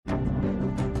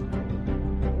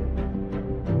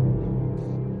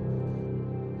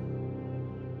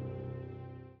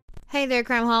Hey there,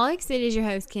 Crimeholics. It is your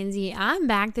host, Kenzie. I'm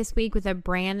back this week with a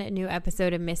brand new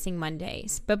episode of Missing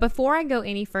Mondays. But before I go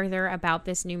any further about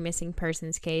this new missing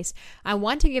persons case, I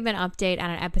want to give an update on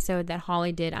an episode that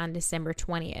Holly did on December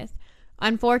 20th.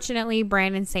 Unfortunately,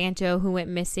 Brandon Santo, who went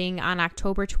missing on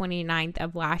October 29th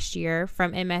of last year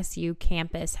from MSU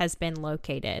campus, has been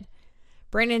located.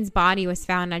 Brandon's body was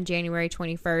found on January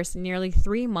 21st, nearly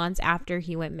 3 months after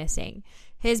he went missing.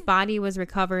 His body was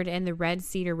recovered in the Red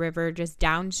Cedar River just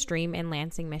downstream in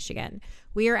Lansing, Michigan.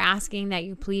 We are asking that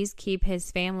you please keep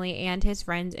his family and his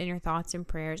friends in your thoughts and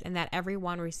prayers, and that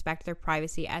everyone respect their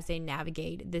privacy as they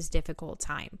navigate this difficult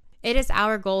time. It is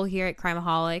our goal here at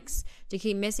Crimeholics to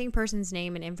keep missing persons'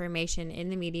 name and information in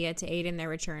the media to aid in their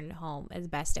return home as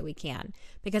best that we can.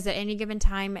 Because at any given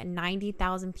time,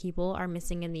 90,000 people are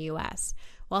missing in the U.S.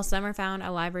 While some are found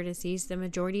alive or deceased, the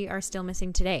majority are still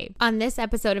missing today. On this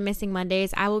episode of Missing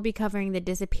Mondays, I will be covering the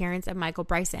disappearance of Michael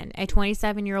Bryson, a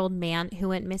 27-year-old man who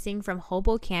went missing from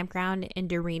Hobo Campground in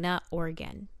Darena,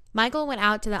 Oregon. Michael went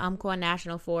out to the Umpqua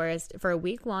National Forest for a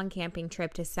week-long camping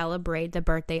trip to celebrate the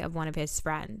birthday of one of his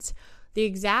friends. The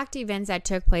exact events that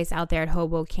took place out there at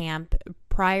Hobo Camp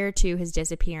prior to his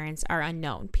disappearance are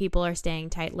unknown. People are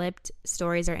staying tight-lipped,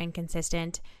 stories are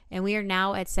inconsistent, and we are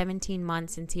now at 17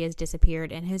 months since he has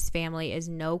disappeared, and his family is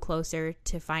no closer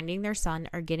to finding their son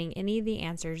or getting any of the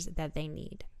answers that they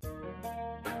need.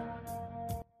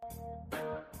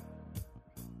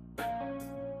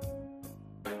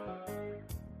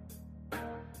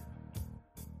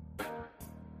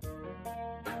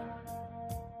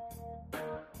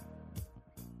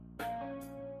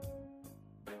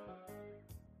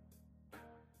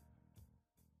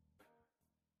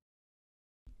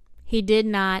 He did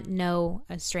not know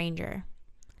a stranger.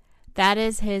 That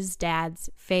is his dad's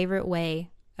favorite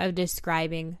way of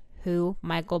describing who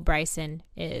Michael Bryson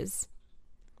is.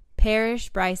 Parrish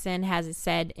Bryson has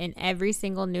said in every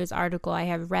single news article I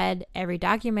have read, every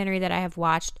documentary that I have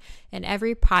watched, and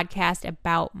every podcast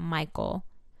about Michael,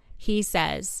 he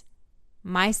says,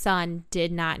 "My son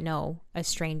did not know a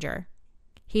stranger."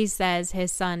 He says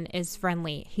his son is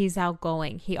friendly, he's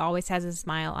outgoing, he always has a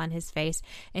smile on his face,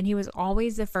 and he was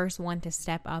always the first one to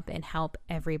step up and help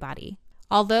everybody.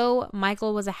 Although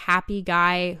Michael was a happy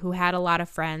guy who had a lot of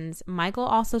friends, Michael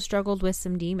also struggled with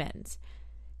some demons.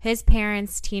 His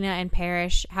parents, Tina and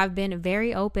Parrish, have been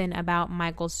very open about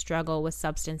Michael's struggle with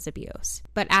substance abuse.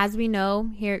 But as we know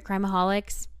here at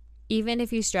Crimeholics, even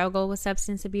if you struggle with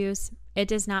substance abuse, it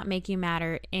does not make you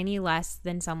matter any less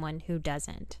than someone who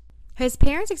doesn't. His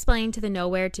parents explained to the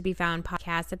Nowhere to Be Found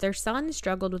podcast that their son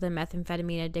struggled with a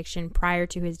methamphetamine addiction prior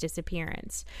to his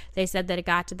disappearance. They said that it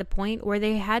got to the point where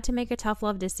they had to make a tough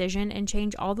love decision and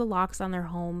change all the locks on their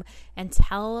home and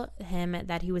tell him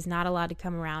that he was not allowed to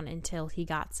come around until he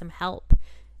got some help.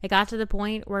 It got to the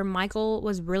point where Michael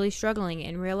was really struggling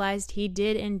and realized he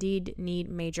did indeed need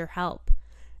major help.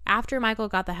 After Michael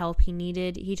got the help he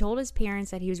needed, he told his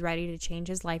parents that he was ready to change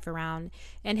his life around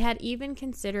and had even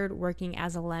considered working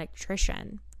as an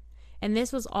electrician. And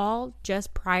this was all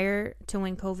just prior to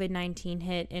when COVID-19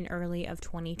 hit in early of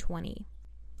 2020.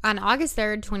 On August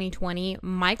 3rd, 2020,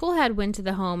 Michael had went to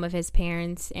the home of his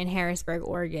parents in Harrisburg,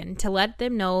 Oregon, to let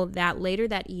them know that later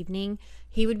that evening,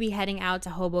 he would be heading out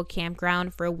to Hobo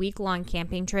Campground for a week-long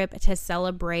camping trip to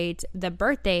celebrate the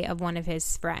birthday of one of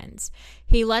his friends.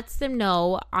 He lets them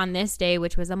know on this day,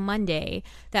 which was a Monday,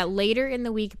 that later in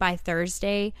the week by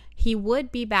Thursday, he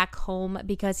would be back home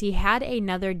because he had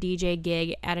another DJ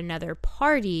gig at another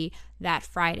party that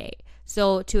Friday.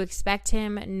 So to expect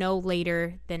him no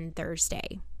later than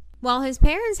Thursday. While his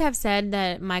parents have said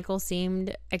that Michael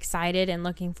seemed excited and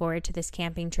looking forward to this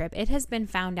camping trip, it has been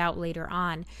found out later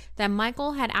on that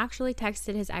Michael had actually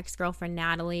texted his ex-girlfriend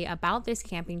Natalie about this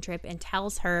camping trip and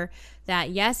tells her that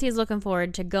yes, he's looking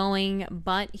forward to going,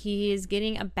 but he is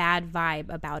getting a bad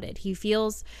vibe about it. He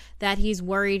feels that he's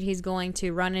worried he's going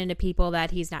to run into people that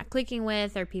he's not clicking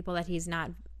with or people that he's not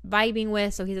vibing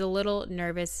with, so he's a little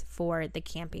nervous for the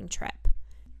camping trip.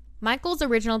 Michael's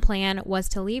original plan was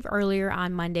to leave earlier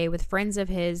on Monday with friends of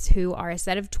his who are a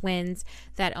set of twins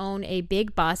that own a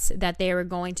big bus that they were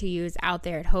going to use out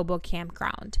there at Hobo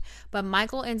Campground. But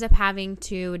Michael ends up having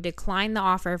to decline the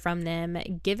offer from them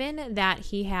given that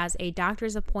he has a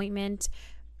doctor's appointment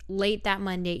late that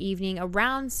Monday evening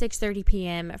around 6:30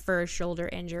 p.m. for a shoulder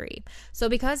injury. So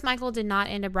because Michael did not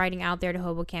end up riding out there to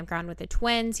Hobo Campground with the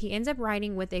twins, he ends up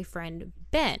riding with a friend,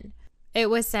 Ben. It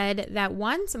was said that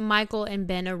once Michael and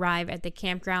Ben arrive at the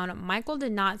campground, Michael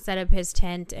did not set up his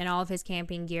tent and all of his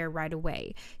camping gear right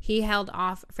away. He held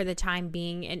off for the time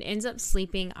being and ends up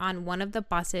sleeping on one of the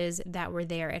buses that were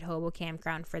there at Hobo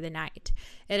Campground for the night.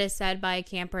 It is said by a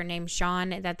camper named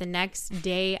Sean that the next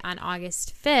day on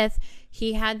August 5th,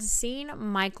 he had seen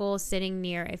Michael sitting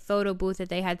near a photo booth that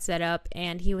they had set up,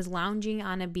 and he was lounging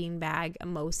on a beanbag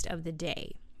most of the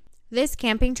day. This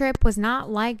camping trip was not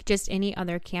like just any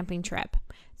other camping trip.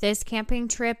 This camping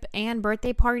trip and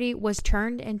birthday party was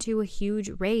turned into a huge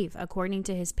rave, according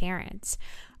to his parents.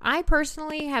 I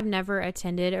personally have never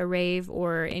attended a rave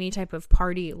or any type of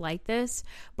party like this,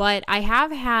 but I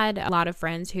have had a lot of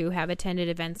friends who have attended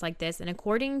events like this, and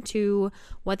according to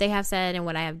what they have said and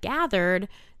what I have gathered,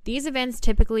 these events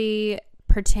typically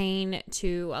pertain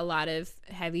to a lot of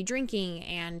heavy drinking,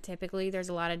 and typically there's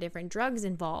a lot of different drugs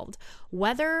involved.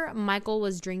 Whether Michael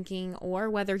was drinking or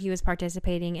whether he was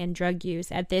participating in drug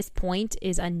use at this point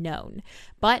is unknown,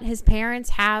 but his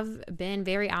parents have been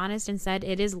very honest and said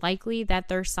it is likely that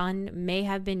their son may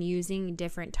have been using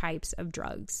different types of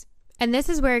drugs. And this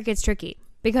is where it gets tricky,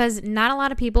 because not a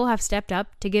lot of people have stepped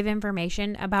up to give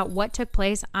information about what took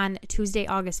place on Tuesday,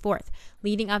 August 4th,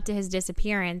 leading up to his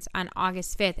disappearance on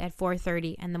August 5th at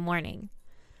 4:30 in the morning.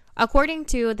 According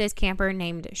to this camper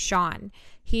named Sean,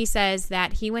 he says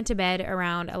that he went to bed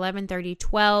around 11:30,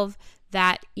 12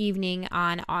 that evening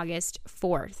on August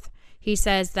 4th. He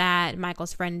says that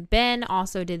Michael's friend Ben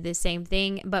also did the same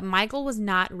thing, but Michael was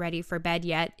not ready for bed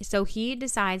yet, so he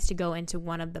decides to go into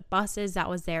one of the buses that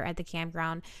was there at the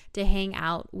campground to hang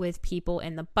out with people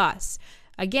in the bus.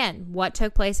 Again, what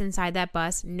took place inside that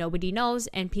bus, nobody knows,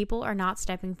 and people are not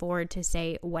stepping forward to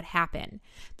say what happened.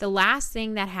 The last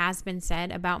thing that has been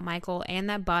said about Michael and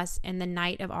that bus in the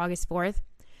night of August 4th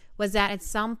was that at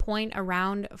some point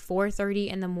around 4:30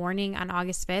 in the morning on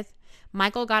August 5th,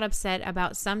 Michael got upset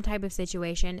about some type of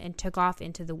situation and took off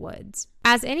into the woods.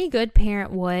 As any good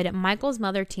parent would, Michael's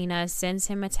mother, Tina, sends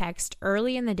him a text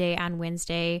early in the day on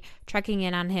Wednesday, checking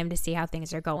in on him to see how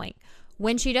things are going.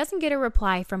 When she doesn't get a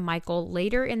reply from Michael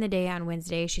later in the day on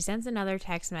Wednesday, she sends another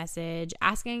text message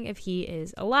asking if he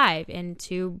is alive and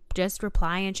to just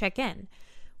reply and check in.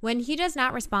 When he does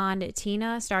not respond,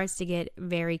 Tina starts to get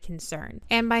very concerned.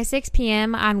 And by 6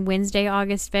 p.m. on Wednesday,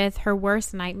 August 5th, her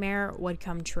worst nightmare would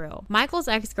come true. Michael's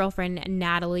ex-girlfriend,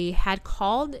 Natalie, had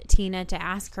called Tina to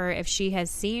ask her if she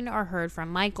has seen or heard from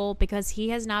Michael because he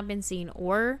has not been seen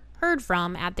or heard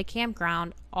from at the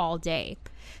campground all day.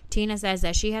 Tina says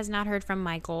that she has not heard from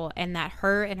Michael and that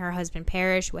her and her husband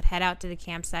Parrish would head out to the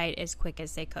campsite as quick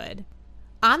as they could.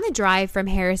 On the drive from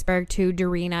Harrisburg to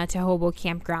Dorena to Hobo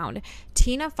Campground,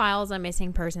 Tina files a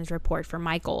missing persons report for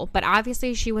Michael, but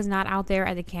obviously she was not out there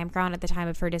at the campground at the time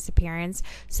of her disappearance,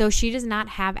 so she does not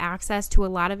have access to a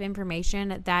lot of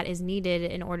information that is needed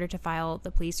in order to file the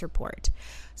police report.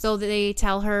 So they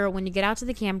tell her, when you get out to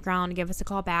the campground, give us a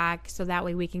call back so that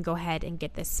way we can go ahead and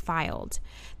get this filed.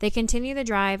 They continue the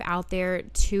drive out there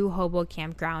to Hobo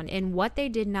Campground, and what they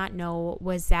did not know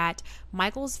was that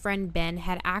Michael's friend Ben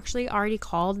had actually already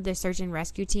called the search and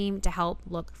rescue team to help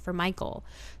look for Michael.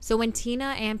 So when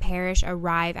Tina and Parrish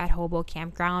arrive at Hobo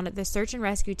Campground, the search and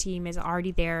rescue team is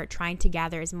already there trying to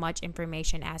gather as much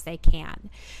information as they can.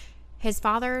 His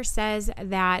father says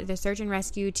that the search and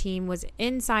rescue team was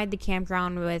inside the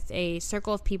campground with a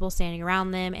circle of people standing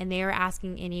around them, and they are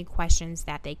asking any questions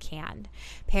that they can.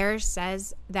 Parrish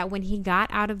says that when he got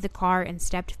out of the car and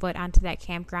stepped foot onto that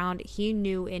campground, he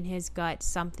knew in his gut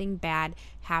something bad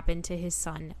happened to his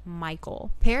son,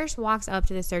 Michael. Parrish walks up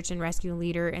to the search and rescue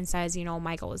leader and says,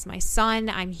 Michael is my son.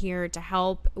 I'm here to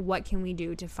help. What can we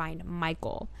do to find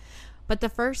Michael? But the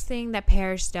first thing that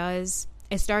Parrish does,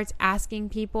 it starts asking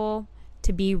people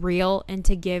to be real and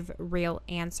to give real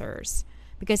answers,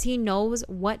 because he knows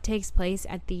what takes place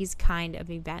at these kind of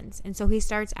events. And so he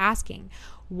starts asking,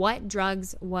 what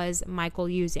drugs was Michael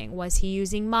using? Was he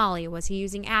using Molly? Was he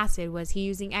using acid? Was he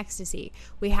using ecstasy?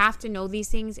 We have to know these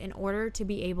things in order to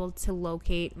be able to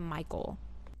locate Michael.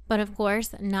 But of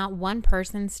course, not one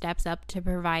person steps up to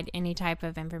provide any type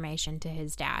of information to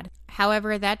his dad.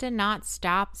 However, that did not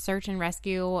stop search and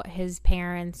rescue, his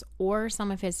parents, or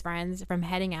some of his friends from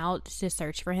heading out to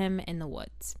search for him in the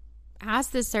woods. As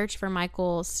the search for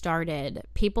Michael started,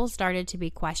 people started to be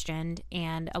questioned,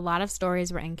 and a lot of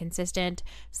stories were inconsistent.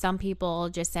 Some people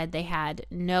just said they had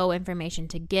no information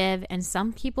to give, and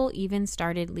some people even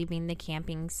started leaving the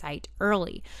camping site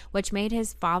early, which made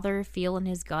his father feel in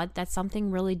his gut that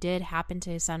something really did happen to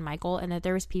his son Michael, and that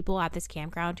there was people at this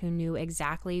campground who knew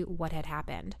exactly what had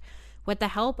happened. With the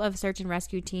help of search and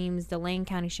rescue teams, the Lane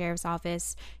County Sheriff's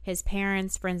Office, his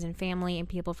parents, friends and family, and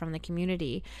people from the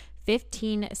community,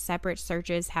 15 separate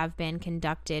searches have been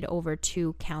conducted over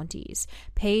 2 counties.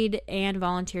 Paid and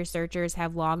volunteer searchers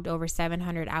have logged over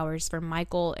 700 hours for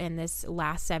Michael in this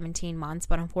last 17 months,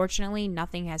 but unfortunately,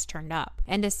 nothing has turned up.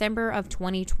 In December of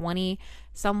 2020,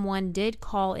 someone did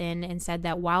call in and said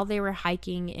that while they were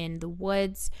hiking in the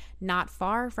woods not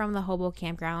far from the Hobo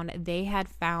campground, they had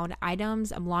found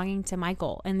items belonging to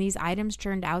Michael, and these items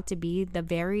turned out to be the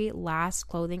very last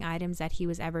clothing items that he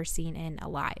was ever seen in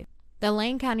alive. The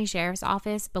Lane County Sheriff's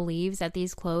Office believes that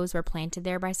these clothes were planted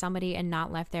there by somebody and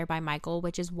not left there by Michael,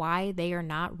 which is why they are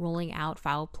not ruling out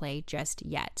foul play just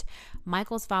yet.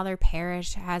 Michael's father,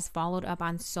 Parrish, has followed up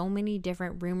on so many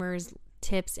different rumors,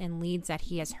 tips, and leads that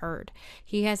he has heard.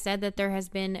 He has said that there has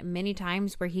been many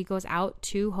times where he goes out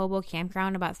to Hobo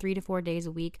campground about 3 to 4 days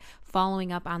a week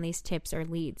following up on these tips or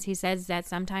leads. He says that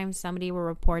sometimes somebody will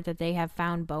report that they have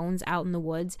found bones out in the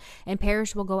woods, and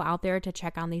Parrish will go out there to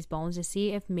check on these bones to see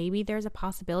if maybe there's a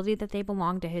possibility that they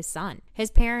belong to his son.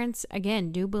 His parents,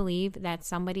 again, do believe that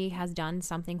somebody has done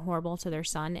something horrible to their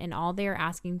son, and all they are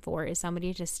asking for is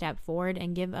somebody to step forward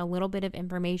and give a little bit of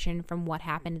information from what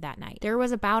happened that night. There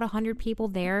was about 100 people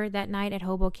there that night at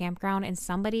Hobo campground, and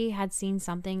somebody had seen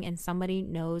something and somebody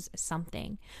knows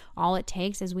something. All it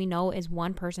takes, as we know, is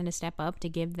one person to step up to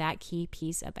give that key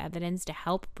piece of evidence to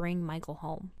help bring Michael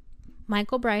home.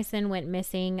 Michael Bryson went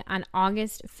missing on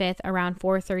August 5th around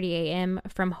 4:30 a.m.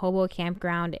 from Hobo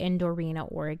campground in Dorena,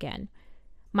 Oregon.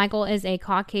 Michael is a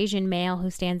Caucasian male who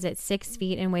stands at 6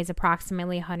 feet and weighs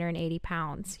approximately 180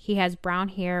 pounds. He has brown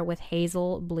hair with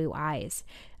hazel blue eyes.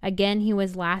 Again, he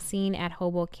was last seen at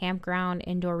Hobo campground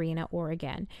in Dorena,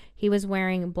 Oregon. He was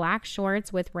wearing black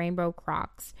shorts with rainbow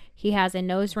Crocs. He has a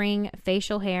nose ring,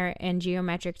 facial hair, and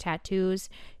geometric tattoos.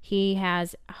 He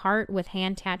has a heart with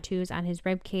hand tattoos on his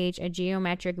rib cage, a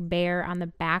geometric bear on the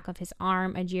back of his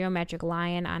arm, a geometric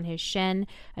lion on his shin,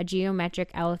 a geometric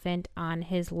elephant on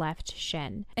his left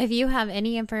shin. If you have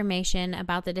any information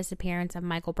about the disappearance of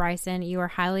Michael Bryson, you are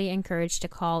highly encouraged to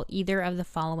call either of the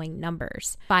following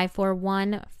numbers: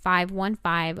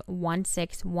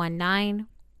 541-515-1619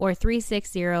 or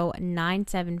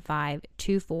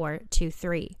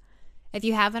 360-975-2423. If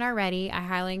you haven't already, I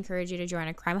highly encourage you to join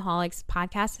a Crimeaholics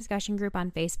podcast discussion group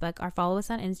on Facebook or follow us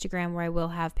on Instagram, where I will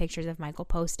have pictures of Michael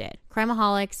posted.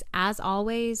 Crimeaholics, as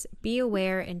always, be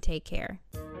aware and take care.